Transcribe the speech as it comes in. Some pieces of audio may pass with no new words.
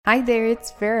Hi there,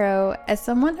 it's Vero. As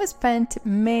someone who spent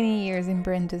many years in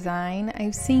brand design,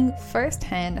 I've seen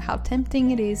firsthand how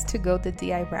tempting it is to go the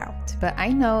DI route. But I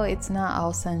know it's not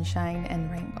all sunshine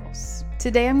and rainbows.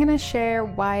 Today I'm gonna share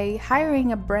why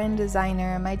hiring a brand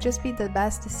designer might just be the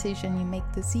best decision you make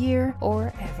this year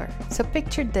or ever. So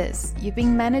picture this, you've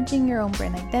been managing your own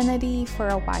brand identity for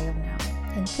a while now,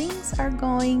 and things are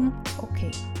going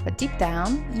okay. But deep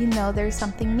down, you know there's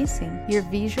something missing. Your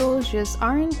visuals just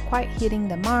aren't quite hitting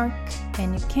the mark,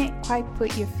 and you can't quite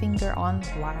put your finger on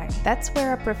why. That's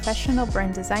where a professional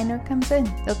brand designer comes in.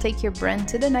 They'll take your brand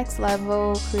to the next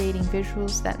level, creating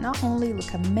visuals that not only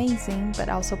look amazing, but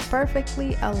also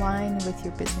perfectly align with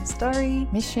your business story,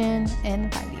 mission,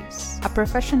 and values. A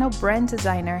professional brand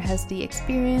designer has the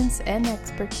experience and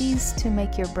expertise to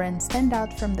make your brand stand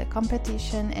out from the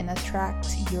competition and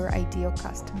attract your ideal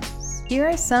customers. Here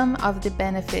are some of the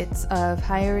benefits of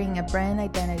hiring a brand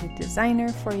identity designer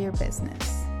for your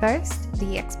business. First,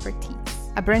 the expertise.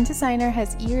 A brand designer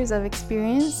has years of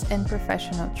experience and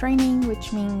professional training,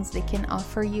 which means they can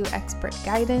offer you expert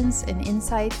guidance and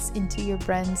insights into your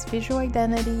brand's visual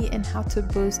identity and how to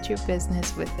boost your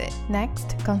business with it.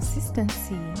 Next,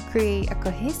 consistency. Create a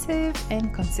cohesive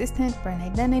and consistent brand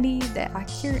identity that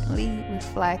accurately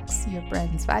reflects your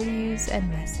brand's values and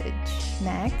message.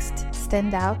 Next,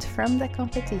 stand out from the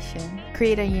competition.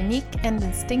 Create a unique and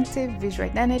distinctive visual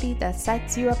identity that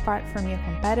sets you apart from your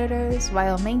competitors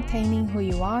while maintaining who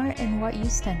you are and what you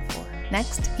stand for.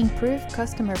 Next, improve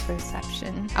customer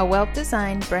perception. A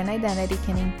well-designed brand identity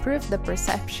can improve the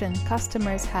perception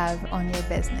customers have on your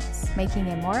business, making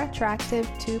it more attractive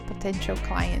to potential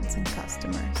clients and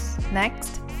customers.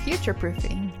 Next,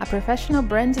 future-proofing. A professional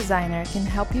brand designer can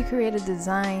help you create a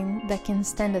design that can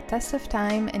stand the test of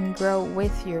time and grow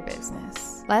with your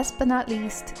business. Last but not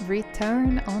least,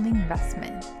 return on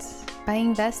investment. By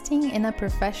investing in a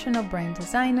professional brand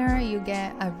designer, you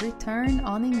get a return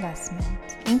on investment.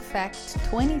 In fact,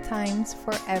 20 times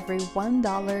for every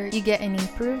 $1, you get an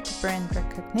improved brand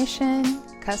recognition,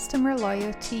 customer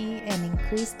loyalty, and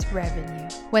increased revenue.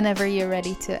 Whenever you're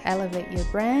ready to elevate your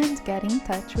brand, get in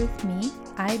touch with me.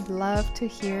 I'd love to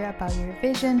hear about your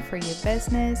vision for your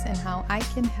business and how I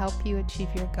can help you achieve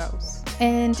your goals.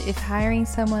 And if hiring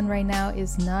someone right now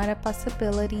is not a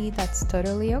possibility, that's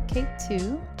totally okay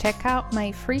too. Check out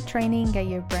my free training, Get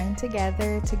Your Brand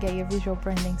Together, to get your visual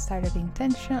branding started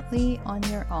intentionally on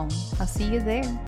your own. I'll see you there.